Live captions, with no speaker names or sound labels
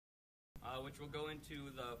which will go into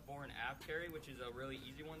the fore and aft carry, which is a really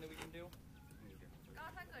easy one that we can do.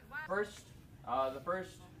 First,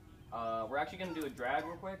 we're actually going to do a drag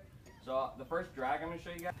real quick. So the first drag I'm going to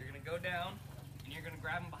show you guys, you're going to go down and you're going to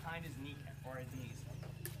grab him behind his knee or his knees.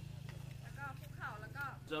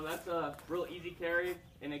 So that's a real easy carry,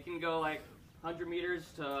 and it can go like 100 meters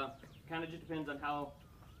to, kind of just depends on how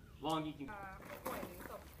long you can.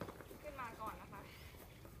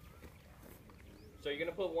 So you're going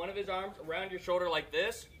to put one of his arms around your shoulder like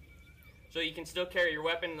this, so you can still carry your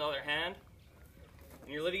weapon in the other hand.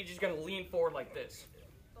 And you're literally just going to lean forward like this.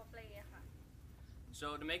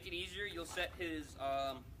 So to make it easier, you'll set his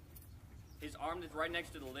arm that's right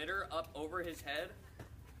next to the litter up over his head.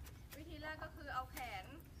 วิธีแรกก็คือเอาแขน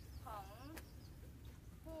ของ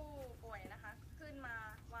ผู้ป่วยนะคะขึ้นมา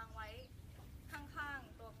วางไว้ข้าง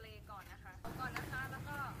ๆตัวเปลก่อนนะคะแล้ว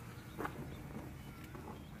ก็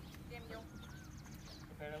เตรียมยก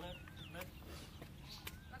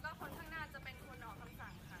แล้วก็คนข้างหน้าจะเป็นคนออกคำสั่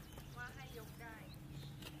งค่ะว่าให้ยกได้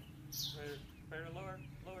lower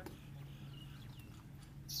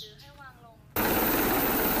หรือให้วางลง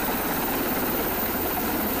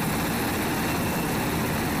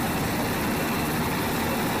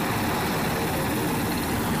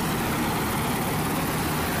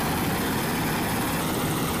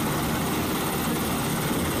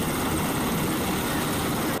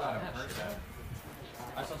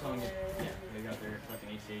I saw someone they got their fucking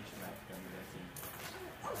ACH map done with that scene.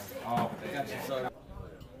 Oh, they got you. So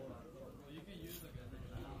you can use it.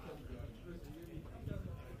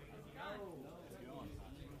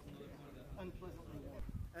 Unpleasantly warm.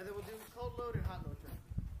 And then we'll do cold load and hot load turn.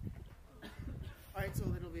 Alright, so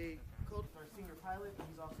it'll be cold with our senior pilot.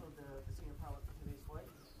 He's also the senior pilot for today's flight.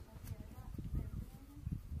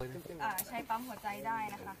 ใช้ปั๊มหัวใจได้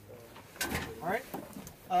นะคะ Alright.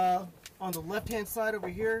 On the left-hand side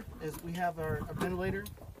over here is we have our ventilator,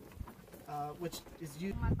 which is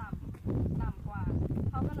used. มาต่ำกว่า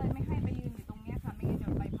เขาก็เลยไม่ให้ไปยืนอยู่ตรงนี้ค่ะไม่งั้นเดี๋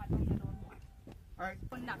ยวใบพัดมันจะโดนหัว Alright.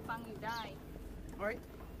 คนดักฟังอยู่ได้ Alright.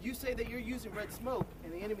 You say that you're using red smoke, and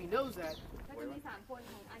the enemy knows that. ก็จะมี3คน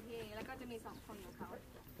ของอาเฮแล้วก็จะมี2คนของเขา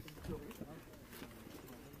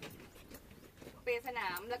เปสนา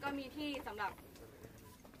มแล้วก็มีที่สำหรับ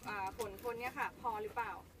ขนคนเนี่ยค่ะพอหรือเปล่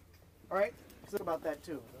า Alright. So about that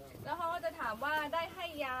too. แล้วเขาก็จะถามว่าได้ให้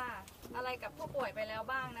ยาอะไรกับผู้ป่วยไปแล้ว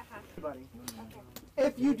บ้างนะคะ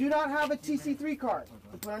If you do not have a TC3 card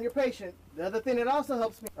to put on your patient, the other thing that also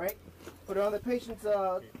helps me, right? Put it on the patient's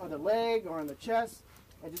on the leg or on the chest,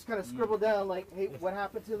 and just kind of scribble down like, hey, what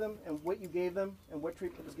happened to them and what you gave them and what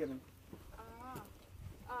treatment was given.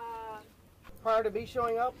 Prior to me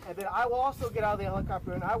showing up, and then I will also get out of the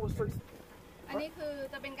helicopter and I will search. อันนี้คือ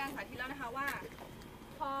จะเป็นการสาธิตแล้วนะคะว่า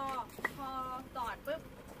พอจอดปุ๊บ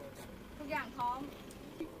ทุกอย่างพร้อม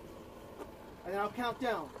And then I'll count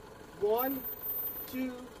down 1,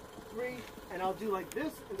 2, 3 and I'll do like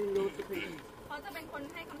this and then load the patient เขาจะเป็นคน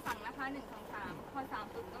ให้คำสั่งนะคะ1 2 3พอ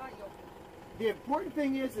3ปุ๊บก็ยก The important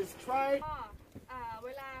thing is try เว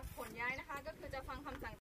ลาขนย้ายนะคะก็คือจะฟังคำ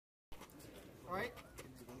สั่ง Alright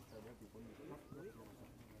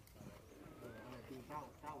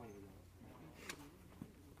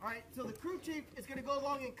Alright, so the crew chief is going to go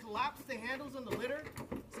along and collapse the handles on the litter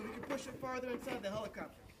so we can push it farther inside the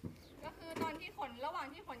helicopter. ก็คือตอนที่ขนระหว่าง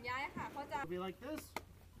ที่ขนย้ายค่ะเขาจะ It'll be like this.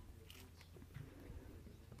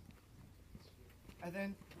 And then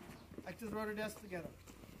I just rotor desk together.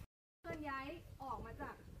 เคลื่อนย้ายออกมาจ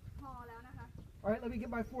ากฮอแล้วนะคะ Alright, let me get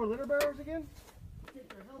my 4 litter bearers again. Take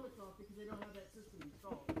their helmets off because they don't have that system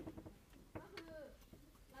installed. ก็คือ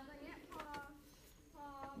หลังจากนี้พอ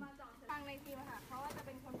มาจอดทางในทีมค่ะเขาจะเ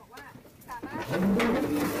ป็นคนบอกว่าสามารถ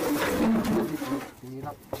ทีนี้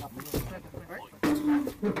รับไม่ได้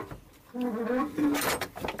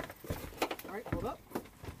Alright, hold up.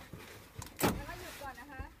 แล้วก็หยุดก่อนนะ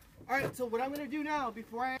คะ Alright, so what I'm going to do now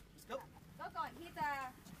before I go ก็ก่อนที่จะ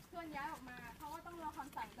เคลื่อนย้ายออกมาเขาก็ต้องรอค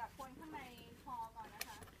ำสั่งจากคนข้างในฮอก่อนนะค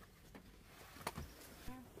ะ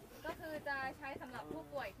ก็คือจะใช้สำหรับผู้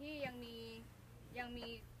ป่วยที่ยังมี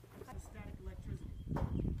static electricity.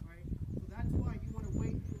 Right? So that's why you want to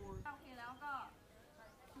wait for โอเคแล้วก็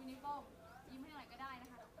ยูนิฟอร์มยิ้มให้หน่อยก็ได้นะ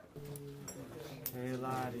คะ Hey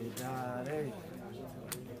ladi daddy.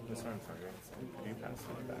 This one's hard. Can you pass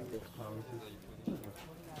it back?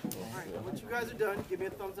 Alright, once you guys are done, give me a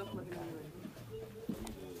thumbs up. Let me know.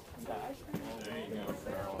 There you go.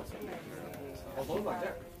 Oh, hold on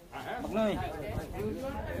there.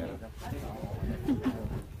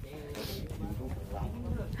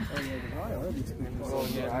 Oh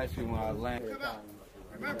yeah, I actually want to land. Come out.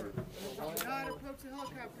 Remember, do not approach the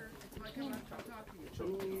helicopter until I come out and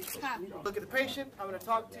talk to you. Look at the patient. I'm going to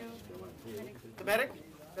talk to the medic.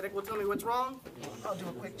 Medic will tell me what's wrong. I'll do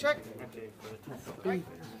a quick check. Right.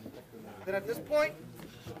 Then at this point,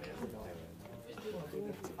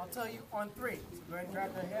 I'll tell you on 3. So go ahead and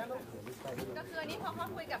grab the handle. ก็คืออันนี้พอเขา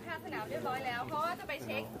คุยกับแพทย์สนามเรียบร้อยแล้วเขาก็จะไปเ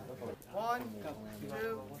ช็ค 1,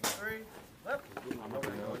 2, 3, left.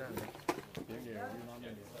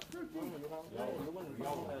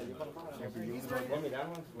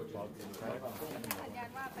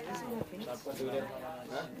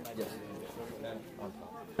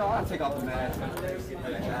 I'll take off the mask. I'm going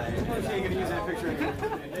to use that picture.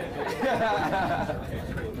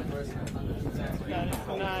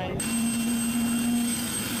 Nice.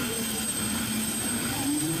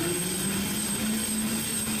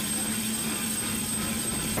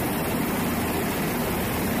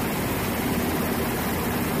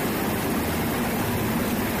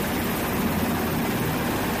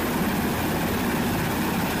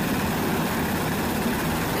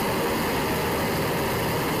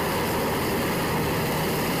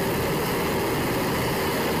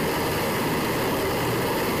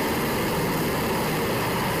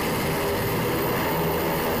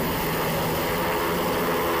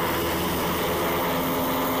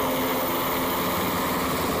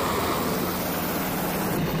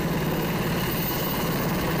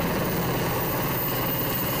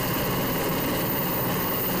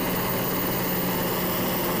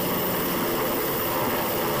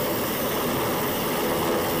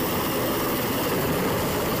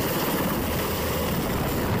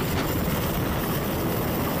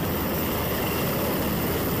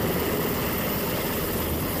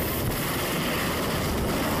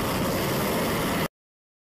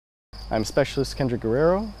 I'm Specialist Kendrick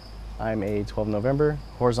Guerrero. I'm a 12 November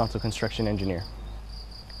horizontal construction engineer.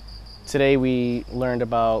 Today we learned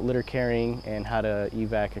about litter carrying and how to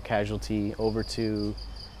evac a casualty over to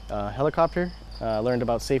a helicopter, learned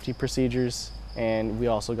about safety procedures, and we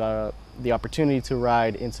also got the opportunity to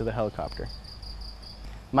ride into the helicopter.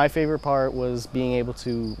 My favorite part was being able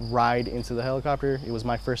to ride into the helicopter. It was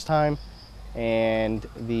my first time, and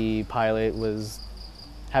the pilot was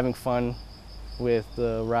having fun with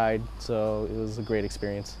the ride, so it was a great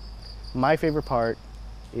experience. My favorite part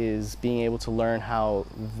is being able to learn how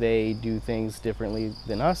they do things differently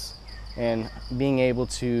than us and being able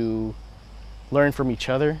to learn from each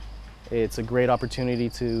other. It's a great opportunity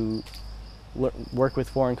to work with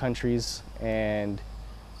foreign countries and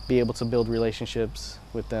be able to build relationships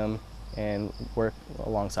with them and work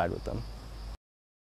alongside with them.